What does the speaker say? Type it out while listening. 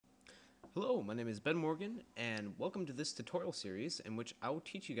Hello, my name is Ben Morgan, and welcome to this tutorial series in which I will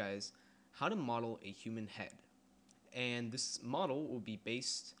teach you guys how to model a human head. And this model will be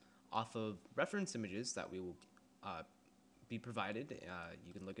based off of reference images that we will uh, be provided.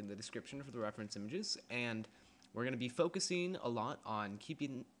 You can look in the description for the reference images, and we're going to be focusing a lot on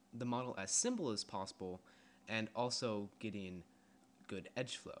keeping the model as simple as possible and also getting good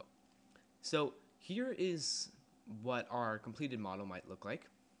edge flow. So here is what our completed model might look like.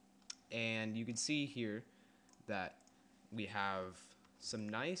 And you can see here that we have some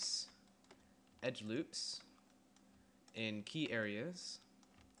nice edge loops in key areas.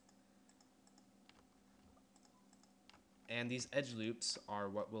 And these edge loops are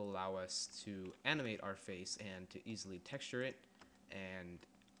what will allow us to animate our face and to easily texture it, and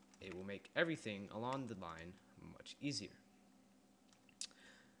it will make everything along the line much easier.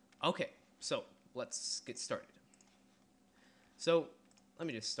 Okay, so let's get started. So let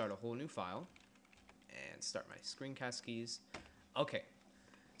me just start a whole new file and start my screencast keys. Okay,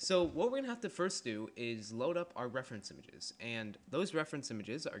 so what we're going to have to first do is load up our reference images, and those reference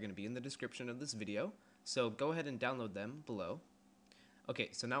images are going to be in the description of this video, so go ahead and download them below. Okay,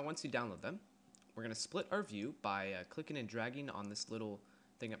 so now once you download them, we're going to split our view by clicking and dragging on this little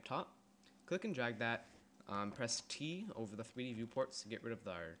thing up top. Click and drag that, press T over the 3D viewports to get rid of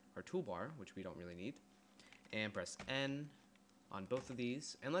our toolbar, which we don't really need, and press N on both of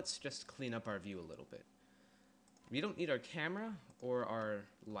these, and let's just clean up our view a little bit. We don't need our camera or our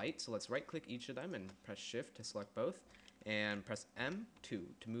light, so let's right click each of them and press shift to select both, and press M2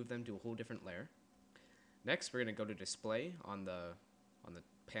 to move them to a whole different layer. Next, we're going to go to display on the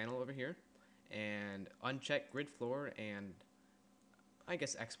panel over here and uncheck grid floor, and I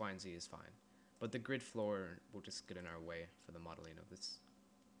guess X, Y, and Z is fine. But the grid floor will just get in our way for the modeling of this.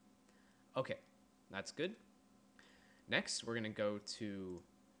 Okay, that's good. Next, we're going to go to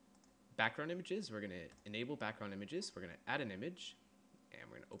background images. We're going to enable background images. We're going to add an image, and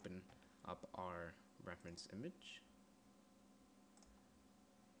we're going to open up our reference image.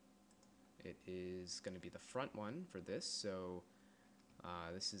 It is going to be the front one for this, so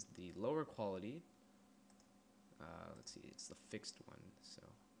this is the lower quality. Let's see, it's the fixed one, so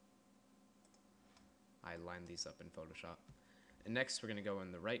I lined these up in Photoshop. And next, we're going to go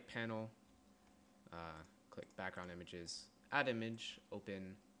in the right panel, click background images, add image,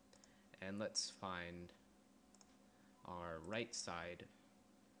 open, and let's find our right side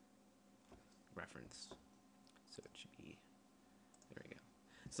reference. So it should be, there we go.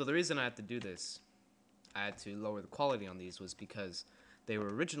 So the reason I had to do this, I had to lower the quality on these, was because they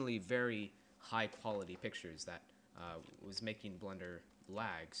were originally very high quality pictures that was making Blender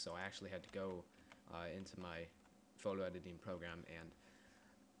lag, so I actually had to go into my photo editing program and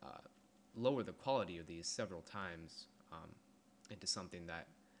lower the quality of these several times into something that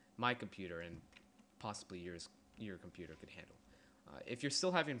my computer and possibly your computer could handle. If you're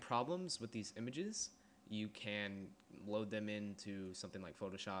still having problems with these images, you can load them into something like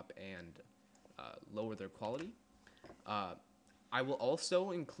Photoshop and lower their quality. I will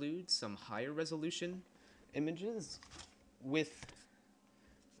also include some higher resolution images with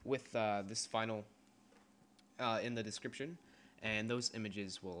this final in the description, and those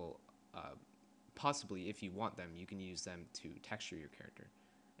images will possibly, if you want them, you can use them to texture your character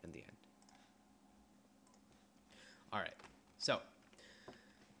in the end. Alright, so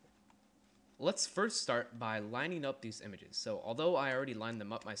let's first start by lining up these images. So although I already lined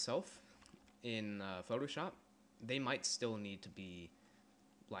them up myself in Photoshop, they might still need to be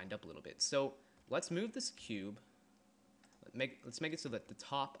lined up a little bit. So let's move this cube. Let's make it so that the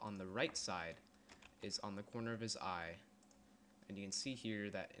top on the right side is on the corner of his eye, and you can see here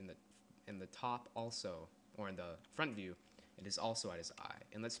that in the top also, or in the front view, it is also at his eye.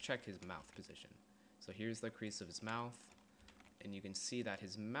 And let's check his mouth position. So here's the crease of his mouth, and you can see that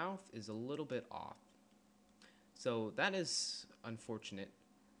his mouth is a little bit off. So that is unfortunate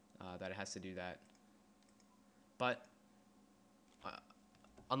that it has to do that. But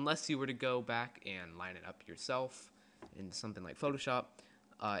unless you were to go back and line it up yourself in something like Photoshop,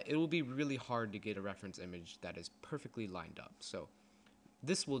 it will be really hard to get a reference image that is perfectly lined up. So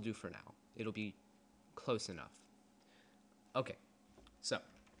this will do for now. It'll be close enough. Okay,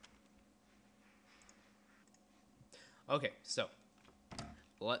 so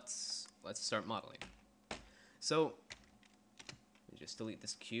let's start modeling. So let me just delete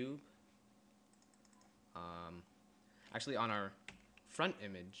this cube. Actually, on our front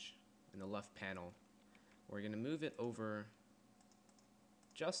image in the left panel, we're going to move it over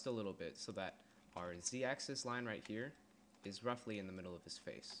just a little bit so that our z-axis line right here is roughly in the middle of his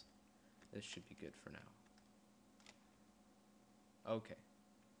face. This should be good for now. Okay.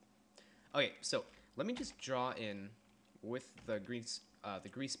 Okay, so let me just draw in with the grease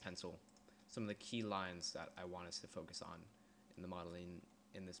pencil some of the key lines that I want us to focus on in the modeling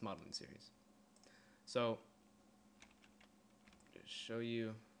in this modeling series. So just show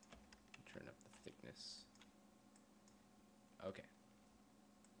you, turn up the thickness. Okay.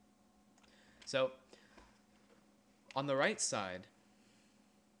 So on the right side,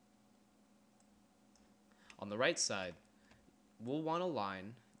 we'll want a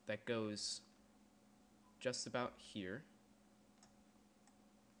line that goes just about here.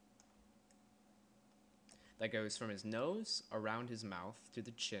 That goes from his nose around his mouth to the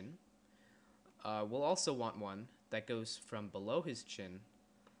chin. We'll also want one that goes from below his chin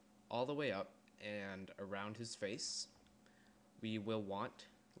all the way up and around his face. We will want,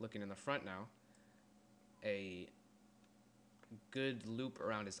 looking in the front now, a good loop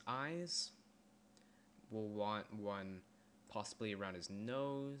around his eyes. We'll want one possibly around his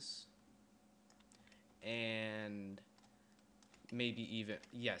nose. And maybe even,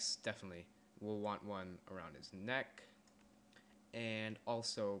 yes, definitely, we'll want one around his neck. And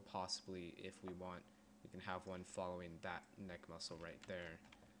also possibly, if we want, we can have one following that neck muscle right there,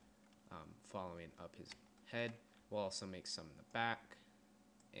 following up his head. We'll also make some in the back,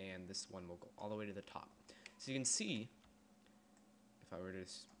 and this one will go all the way to the top. So you can see, if I were to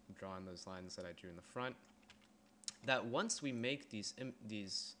draw in those lines that I drew in the front, that once we make these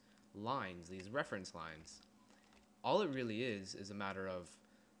lines, these reference lines, all it really is a matter of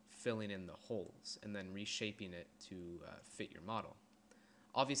filling in the holes and then reshaping it to fit your model.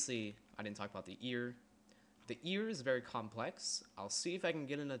 Obviously, I didn't talk about the ear. The ear is very complex. I'll see if I can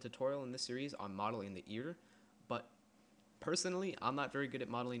get in a tutorial in this series on modeling the ear, but personally, I'm not very good at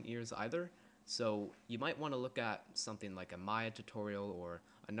modeling ears either, so you might want to look at something like a Maya tutorial or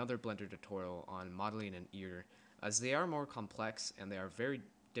another Blender tutorial on modeling an ear, as they are more complex and they are very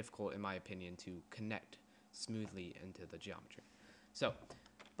difficult, in my opinion, to connect smoothly into the geometry. So,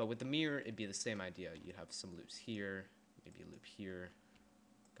 but with the mirror, it'd be the same idea. You'd have some loops here, maybe a loop here,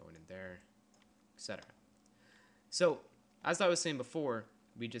 going in there, etc. So, as I was saying before,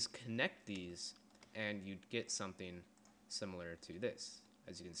 we just connect these and you'd get something similar to this.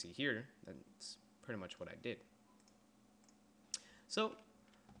 As you can see here, that's pretty much what I did. So,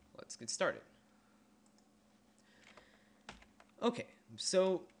 let's get started. Okay,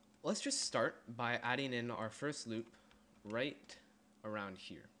 so let's just start by adding in our first loop right around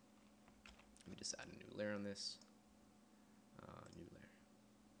here. Let me just add a new layer on this. New layer.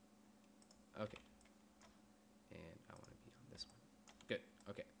 Okay. And I want to be on this one. Good.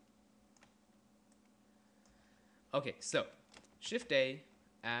 Okay. Okay, so Shift A,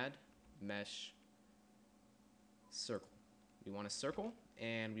 add, mesh, circle. We want a circle,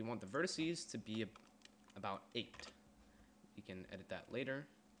 and we want the vertices to be about 8. We can edit that later,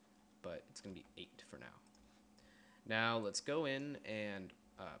 but it's going to be 8 for now. Now let's go in and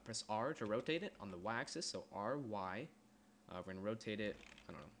press R to rotate it on the y-axis, so R, Y. We're going to rotate it,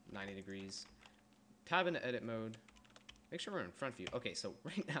 I don't know, 90 degrees. Tab into edit mode. Make sure we're in front view. Okay, so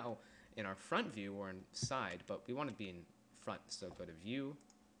right now in our front view we're in side, but we want to be in front. So go to view,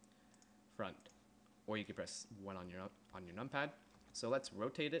 front, or you can press 1 on your numpad. So let's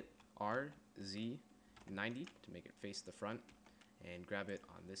rotate it, R, Z, 90 to make it face the front, and grab it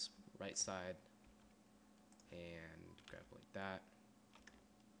on this right side, and grab it like that.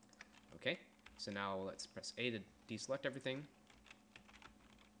 Okay, so now let's press A to deselect everything,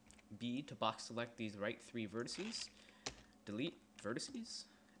 B to box select these right 3 vertices, delete vertices,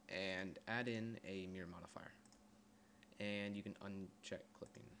 and add in a mirror modifier. And you can uncheck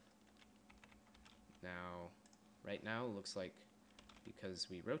clipping. Now, right now it looks like, because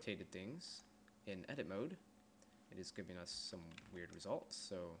we rotated things in edit mode, it is giving us some weird results.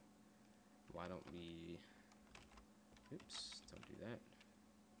 So why don't we, oops, don't do that.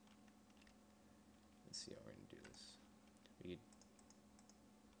 Let's see how we're going to do this. We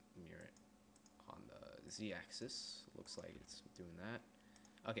mirror it on the z-axis. Looks like it's doing that.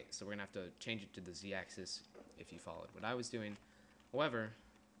 Okay, so we're going to have to change it to the z-axis if you followed what I was doing. However,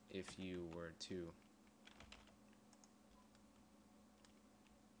 if you were to,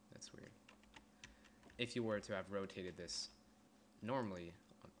 that's weird. If you were to have rotated this normally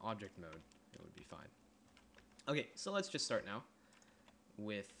on object mode, it would be fine. Okay, so let's just start now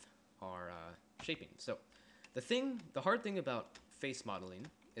with our shaping. So the hard thing about face modeling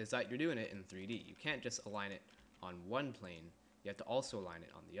is that you're doing it in 3D. You can't just align it on one plane. You have to also align it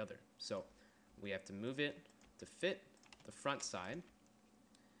on the other. So we have to move it to fit the front side,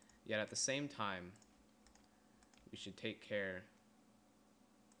 yet at the same time, we should take care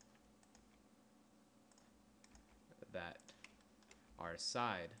that our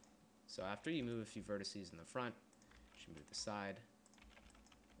side So after you move a few vertices in the front, you should move the side,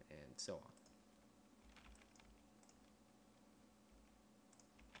 and so on.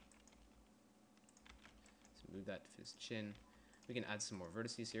 So move that to his chin. We can add some more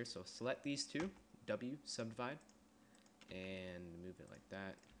vertices here. So select these two, W, subdivide, and move it like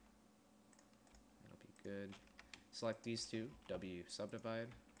that. That'll be good. Select these two, W, subdivide,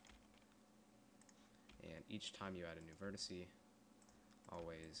 and each time you add a new vertice,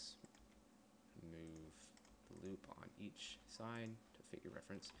 always move the loop on each side to fit your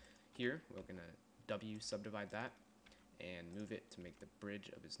reference. Here, we're going to W subdivide that and move it to make the bridge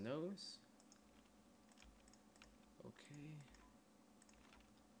of his nose. Okay.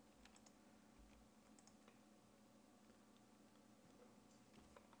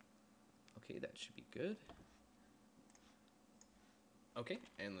 Okay, that should be good. Okay,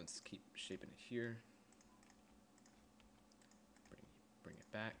 and let's keep shaping it here. Bring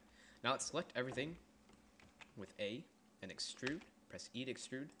it back. Now let's select everything with A and extrude. Press E to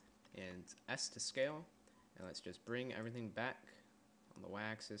extrude and S to scale. And let's just bring everything back on the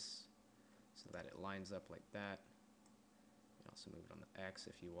y-axis so that it lines up like that. You can also move it on the X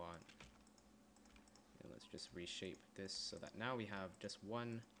if you want. And let's just reshape this so that now we have just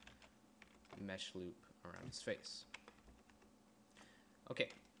one mesh loop around his face. Okay.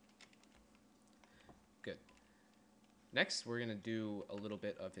 Good. Next, we're going to do a little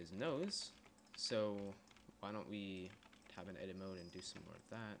bit of his nose. So why don't we tab in edit mode and do some more of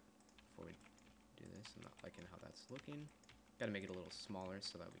that before we do this. I'm not liking how that's looking. Got to make it a little smaller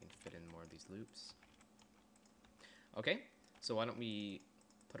so that we can fit in more of these loops. Okay, so why don't we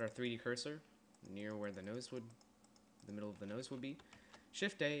put our 3D cursor near where the nose would, the middle of the nose would be.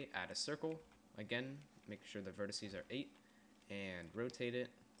 Shift A, add a circle. Again, make sure the vertices are 8 and rotate it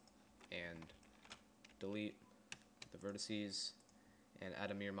and delete the vertices and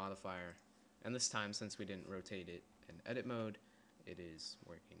add a mirror modifier. And this time, since we didn't rotate it in edit mode, it is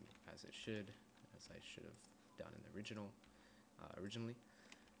working as it should, as I should have done in the originally.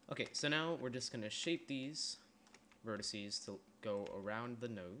 Okay, so now we're just going to shape these vertices to go around the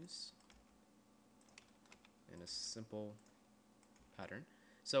nose in a simple pattern.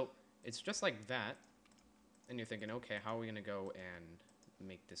 So it's just like that, and you're thinking, okay, how are we going to go and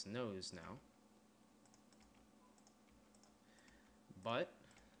make this nose now? But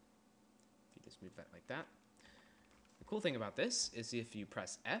if you just move that like that, the cool thing about this is if you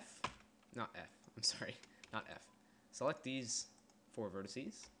press F, not F, select these 4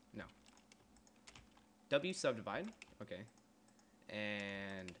 vertices, no, W subdivide, okay,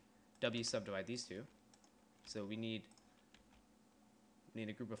 and W subdivide these two. So we need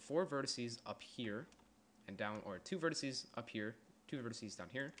a group of 4 vertices up here and down, or 2 vertices up here, 2 vertices down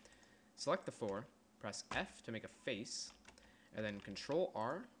here. Select the 4, press F to make a face, and then Control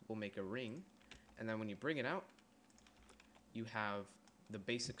R will make a ring, and then when you bring it out, you have the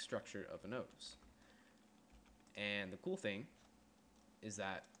basic structure of a nose. And the cool thing is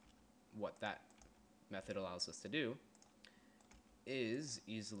that what that method allows us to do is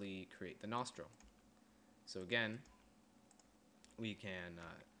easily create the nostril. So again, we can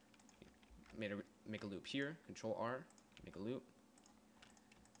make a loop here, Control R, make a loop,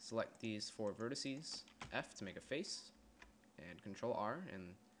 select these 4 vertices, F to make a face, and Control R,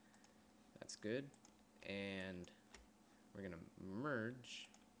 and that's good. And we're gonna merge,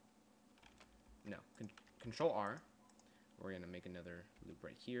 no, Control R, we're gonna make another loop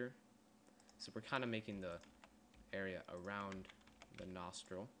right here. So we're kind of making the area around the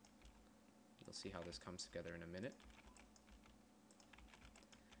nostril. You'll see how this comes together in a minute.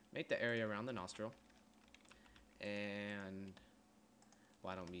 Make the area around the nostril, and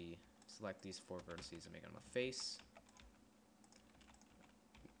why don't we select these 4 vertices and make them a face,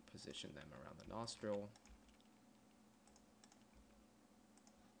 position them around the nostril.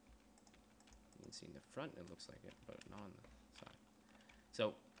 You can see in the front it looks like it, but not on the side.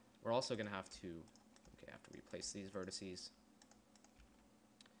 So we're also going to have to, okay, after we place these vertices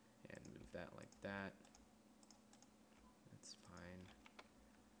and move that like that, that's fine.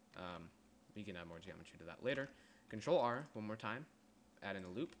 We can add more geometry to that later. Control R one more time, add in a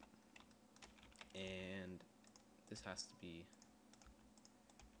loop, and this has to be,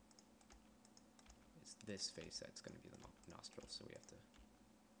 it's this face that's going to be the nostril, so we have to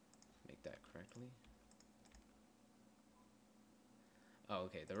make that correctly. Oh,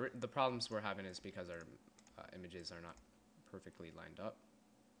 okay, the problems we're having is because our images are not perfectly lined up.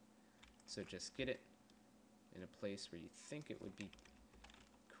 So just get it in a place where you think it would be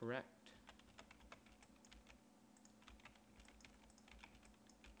correct.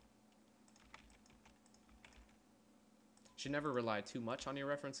 should never rely too much on your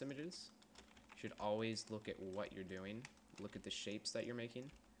reference images. You should always look at what you're doing, look at the shapes that you're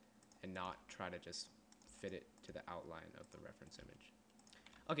making, and not try to just fit it to the outline of the reference image.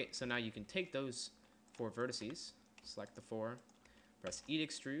 Okay, so now you can take those 4 vertices, select the 4, press E to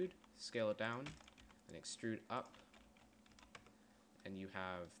extrude, scale it down, and extrude up, and you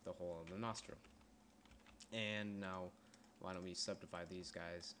have the hole in the nostril. And now, why don't we subdivide these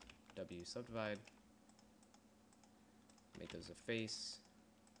guys? W subdivide, make those a face,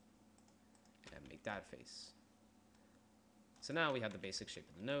 and make that a face. So now we have the basic shape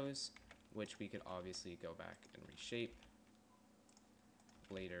of the nose, which we could obviously go back and reshape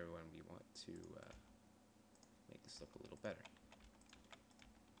later when we want to make this look a little better.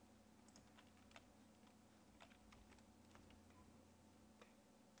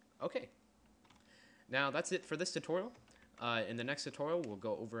 Okay, now that's it for this tutorial. In the next tutorial, we'll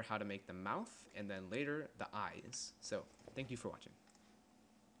go over how to make the mouth and then later the eyes. So thank you for watching.